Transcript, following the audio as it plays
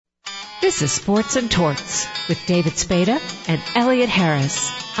This is Sports and Torts with David Spada and Elliot Harris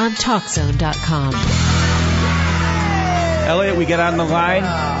on TalkZone.com. Elliot, we get on the line.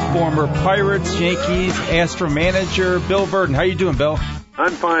 Former Pirates, Yankees, Astro manager, Bill Virdon. How you doing, Bill?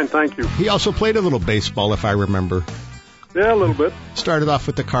 I'm fine, thank you. He also played a little baseball, if I remember. Yeah, a little bit. Started off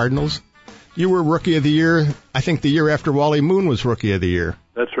with the Cardinals. You were Rookie of the Year, I think the year after Wally Moon was Rookie of the Year.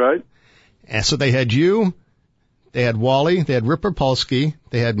 That's right. And so they had you, they had Wally, they had Rip Rapolsky,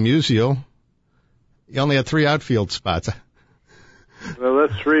 they had Musial. You only had 3 outfield spots. Well,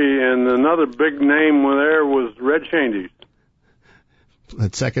 that's 3, and another big name there was Red Shandy.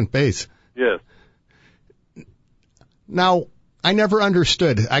 At second base. Yes. Now, I never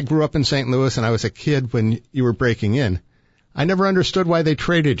understood. I grew up in St. Louis, and I was a kid when you were breaking in. I never understood why they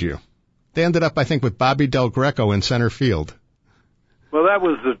traded you. They ended up, I think, with Bobby Del Greco in center field. Well, that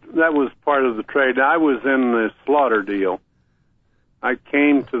was part of the trade. I was in the Slaughter deal. I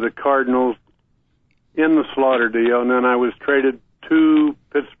came to the Cardinals in the Slaughter deal, and then I was traded to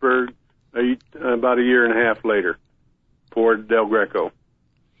Pittsburgh about a year and a half later for Del Greco.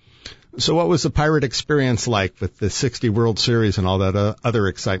 So what was the Pirate experience like with the 60 World Series and all that other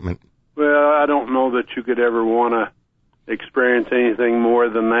excitement? Well, I don't know that you could ever want to experience anything more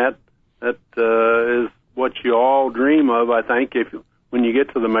than that. That is what you all dream of, I think, when you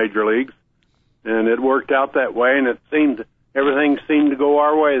get to the major leagues. And it worked out that way, and everything seemed to go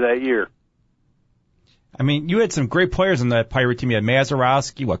our way that year. I mean, you had some great players on that Pirate team. You had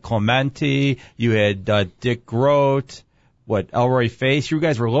Mazeroski, Clemente, you had Dick Grote, Elroy Face. You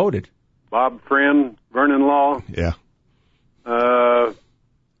guys were loaded. Bob Friend, Vernon Law. Yeah.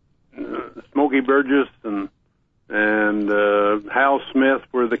 Smokey Burgess and Hal Smith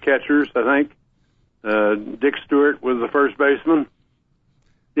were the catchers, I think. Dick Stewart was the first baseman.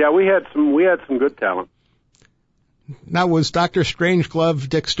 Yeah, we had some good talent. Now, was Dr. Strangeglove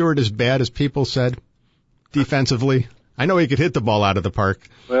Dick Stewart as bad as people said defensively? I know he could hit the ball out of the park.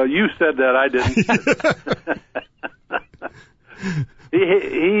 Well, you said that, I didn't.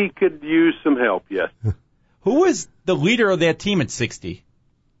 He could use some help, yes. Who was the leader of that team at 60?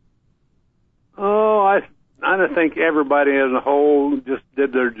 Oh, I don't think everybody as a whole just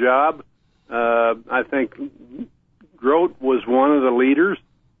did their job. I think Grote was one of the leaders,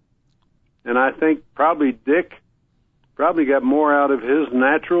 and I think probably Dick got more out of his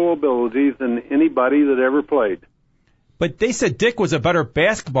natural abilities than anybody that ever played. But they said Dick was a better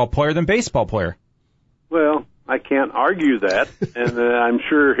basketball player than baseball player. Well, I can't argue that, and I'm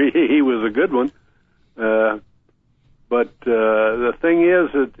sure he was a good one. But the thing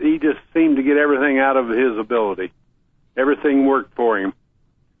is that he just seemed to get everything out of his ability. Everything worked for him,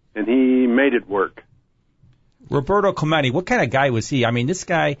 and he made it work. Roberto Clemente, what kind of guy was he? I mean, this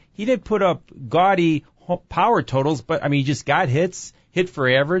guy, he didn't put up gaudy power totals, but, I mean, he just got hits, hit for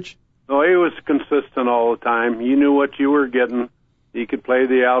average. No, he was consistent all the time. You knew what you were getting. He could play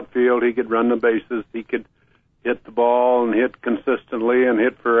the outfield. He could run the bases. He could hit the ball and hit consistently and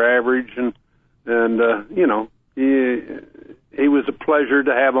hit for average. And you know, he was a pleasure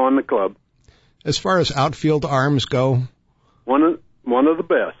to have on the club. As far as outfield arms go, one of the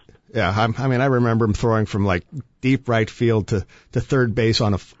best. Yeah, I mean, I remember him throwing from like deep right field to third base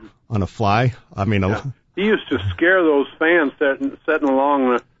on a fly. I mean, yeah. He used to scare those fans sitting along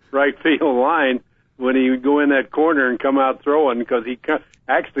the right field line when he would go in that corner and come out throwing, because he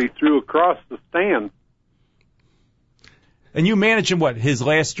actually threw across the stand. And you managed him, his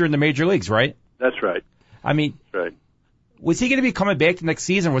last year in the major leagues, right? That's right. I mean, that's right. Was he going to be coming back the next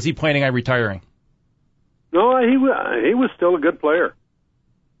season, or was he planning on retiring? No, he was still a good player.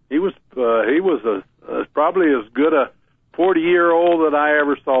 He was probably as good a 40-year-old that I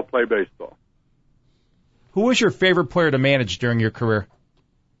ever saw play baseball. Who was your favorite player to manage during your career?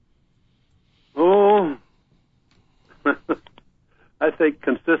 Oh, I think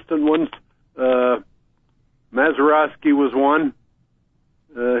consistent ones. Mazeroski was one.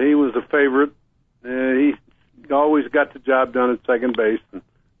 He was a favorite. He always got the job done at second base and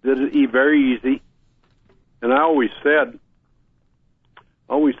did it very easy. And I always said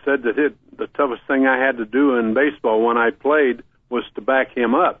that the toughest thing I had to do in baseball when I played was to back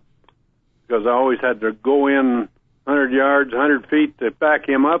him up, because I always had to go in 100 yards, 100 feet to back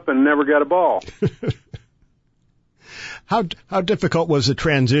him up and never got a ball. How difficult was the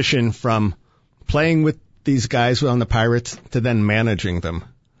transition from playing with these guys on the Pirates to then managing them?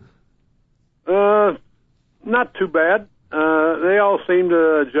 Not too bad. They all seemed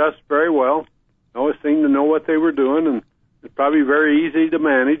to adjust very well. Always seemed to know what they were doing, and it's probably very easy to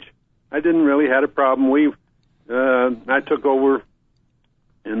manage. I didn't really have a problem. I took over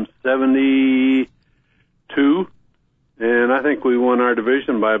in 72, and I think we won our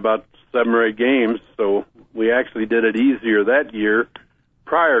division by about 7 or 8 games, so we actually did it easier that year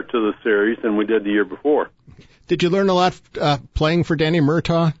prior to the series than we did the year before. Did you learn a lot playing for Danny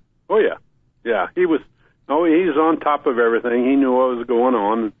Murtaugh? Oh, yeah. Yeah, he's on top of everything. He knew what was going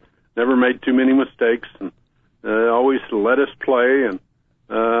on, never made too many mistakes, and always let us play. And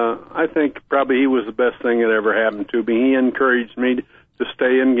I think probably he was the best thing that ever happened to me. He encouraged me to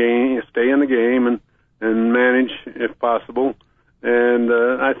stay in the game, and manage if possible. And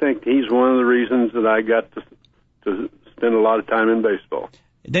I think he's one of the reasons that I got to spend a lot of time in baseball.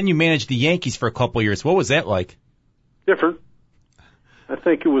 Then you managed the Yankees for a couple of years. What was that like? Different. I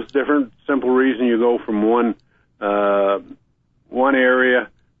think it was different. Simple reason, you go from one area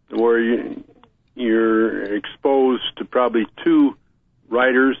where you're exposed to probably 2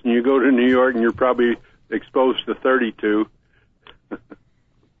 writers, and you go to New York and you're probably exposed to 32.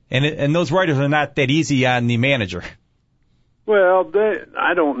 And those writers are not that easy on the manager. Well,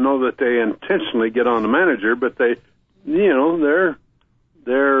 I don't know that they intentionally get on the manager, but they know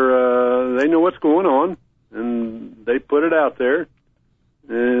what's going on, and they put it out there.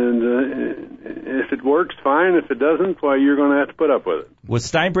 And if it works, fine. If it doesn't, well, you're going to have to put up with it. Was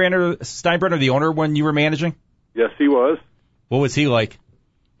Steinbrenner the owner when you were managing? Yes, he was. What was he like?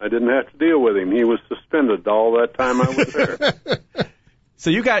 I didn't have to deal with him. He was suspended all that time I was there. So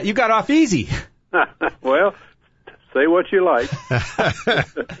you got off easy. Well, say what you like.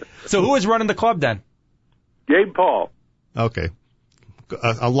 So who was running the club then? Gabe Paul. Okay.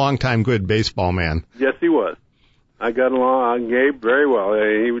 A long-time good baseball man. Yes, he was. I got along with Gabe very well.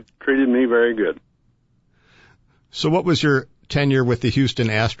 He treated me very good. So what was your tenure with the Houston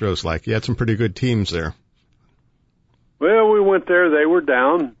Astros like? You had some pretty good teams there. Well, we went there. They were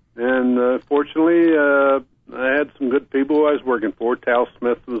down. And fortunately, I had some good people who I was working for. Tal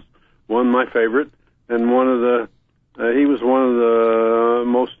Smith was one of my favorite. And he was one of the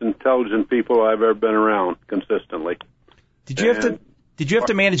most intelligent people I've ever been around consistently. Did you have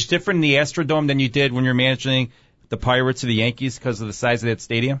to manage different in the Astrodome than you did when you're managing the Pirates or the Yankees because of the size of that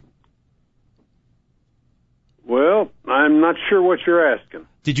stadium? Well, I'm not sure what you're asking.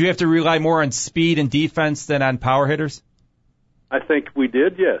 Did you have to rely more on speed and defense than on power hitters? I think we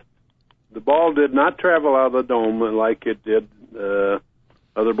did, yes. The ball did not travel out of the dome like it did other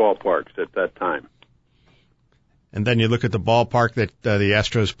ballparks at that time. And then you look at the ballpark that the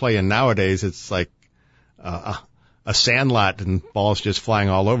Astros play in nowadays, it's like a sandlot and balls just flying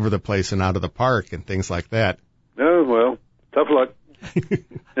all over the place and out of the park and things like that. Oh, well, tough luck.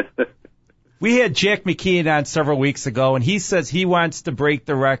 We had Jack McKeon on several weeks ago, and he says he wants to break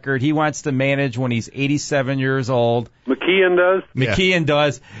the record. He wants to manage when he's 87 years old. McKeon does? McKeon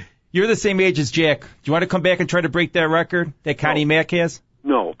does. You're the same age as Jack. Do you want to come back and try to break that record that Connie Mack has?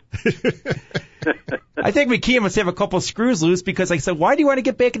 No. I think McKeon must have a couple screws loose because I said, why do you want to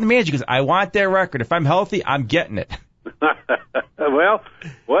get back in the management? He goes, I want that record. If I'm healthy, I'm getting it. Well,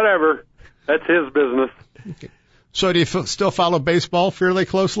 whatever. That's his business. Okay. So do you still follow baseball fairly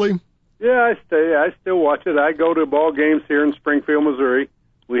closely? Yeah, I still watch it. I go to ball games here in Springfield, Missouri.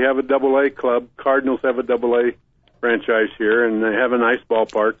 We have a AA club. Cardinals have a AA franchise here, and they have a nice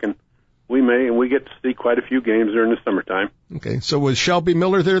ballpark, and we get to see quite a few games during the summertime. Okay, so was Shelby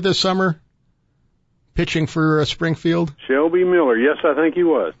Miller there this summer, pitching for Springfield? Shelby Miller, yes, I think he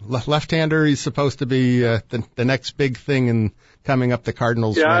was. Left-hander, he's supposed to be the next big thing in coming up the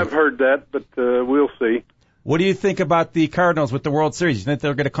Cardinals. Yeah, rank. I've heard that, but we'll see. What do you think about the Cardinals with the World Series? You think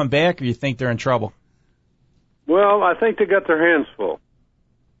they're going to come back, or you think they're in trouble? Well, I think they got their hands full.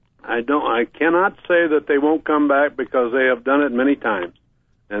 I cannot say that they won't come back because they have done it many times,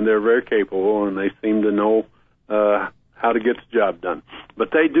 and they're very capable, and they seem to know how to get the job done.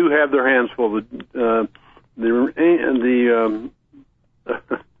 But they do have their hands full. The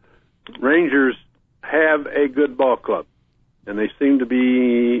Rangers have a good ball club, and they seem to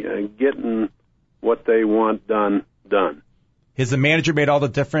be getting what they want done. Has the manager made all the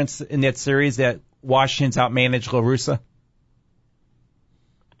difference in that series that Washington's outmanaged La Russa?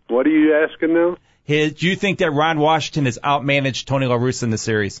 What are you asking now? Do you think that Ron Washington has outmanaged Tony La Russa in the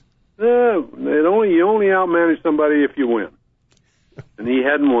series? You only outmanage somebody if you win, and he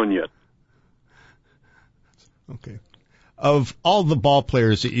hadn't won yet. Okay. Of all the ball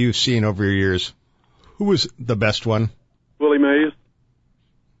players that you've seen over your years, who was the best one? Willie Mays.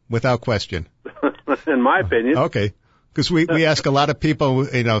 Without question. In my opinion. Okay. Because we ask a lot of people,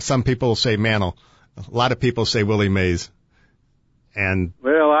 some people say Mantle. A lot of people say Willie Mays. And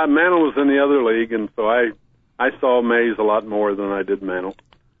well, Mantle was in the other league, and so I saw Mays a lot more than I did Mantle.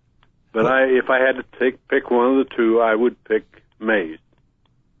 But if I had to pick one of the two, I would pick Mays.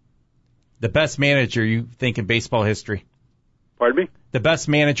 The best manager you think in baseball history? Pardon me? The best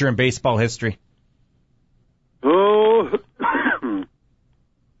manager in baseball history. Oh,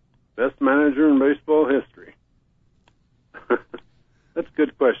 best manager in baseball history. That's a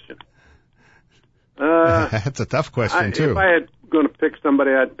good question. That's a tough question, too. If I had going to pick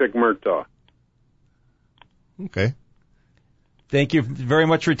somebody, I'd pick Murtaugh. Okay. Thank you very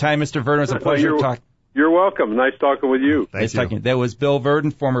much for your time, Mr. Verdon. It was a pleasure talking. You're welcome. Nice talking with you. Thank you. That was Bill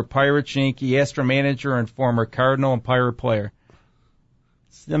Verdon, former Pirates, Yankee, Astro manager, and former Cardinal and Pirate player.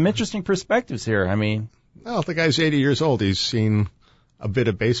 Some interesting perspectives here. I mean, well, the guy's 80 years old. He's seen a bit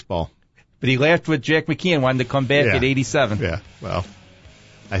of baseball. But he laughed with Jack McKee and wanted to come back at 87. Yeah, well,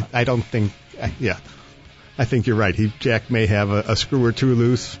 I don't think, I think you're right. Jack may have a screw or two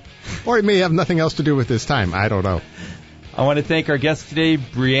loose, or he may have nothing else to do with his time. I don't know. I want to thank our guests today,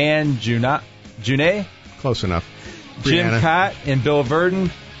 Brianne Junet, Close enough. Jim Brianna. Cott, and Bill Verdon.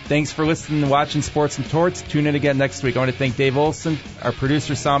 Thanks for listening and watching Sports and Torts. Tune in again next week. I want to thank Dave Olson, our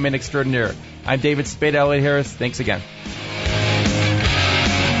producer, soundman extraordinaire. I'm David Spada, Elliot Harris. Thanks again.